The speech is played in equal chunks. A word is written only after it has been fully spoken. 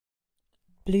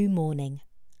Blue morning.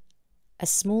 A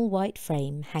small white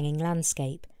frame hanging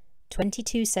landscape,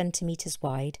 22 centimetres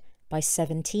wide by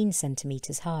 17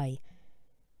 centimetres high.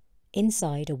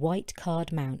 Inside a white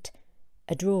card mount,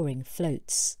 a drawing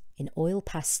floats in oil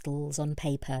pastels on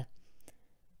paper.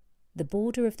 The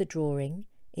border of the drawing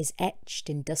is etched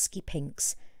in dusky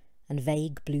pinks and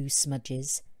vague blue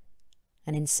smudges,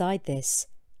 and inside this,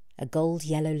 a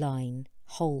gold-yellow line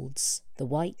holds the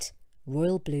white,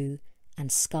 royal blue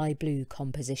and sky blue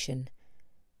composition.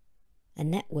 A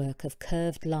network of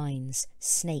curved lines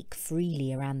snake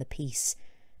freely around the piece,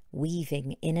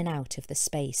 weaving in and out of the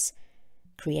space,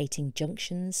 creating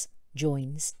junctions,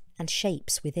 joins and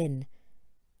shapes within.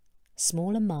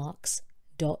 Smaller marks,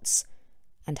 dots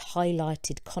and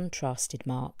highlighted contrasted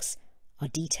marks are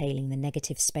detailing the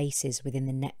negative spaces within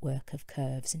the network of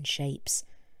curves and shapes.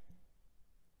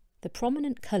 The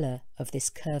prominent colour of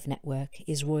this curve network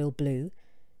is royal blue,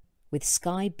 with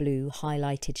sky blue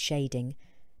highlighted shading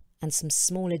and some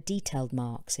smaller detailed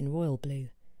marks in royal blue.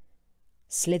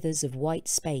 Slithers of white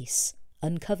space,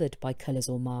 uncovered by colours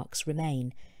or marks,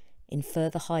 remain in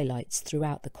further highlights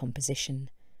throughout the composition.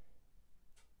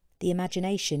 The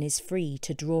imagination is free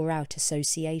to draw out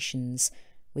associations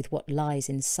with what lies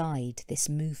inside this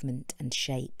movement and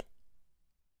shape.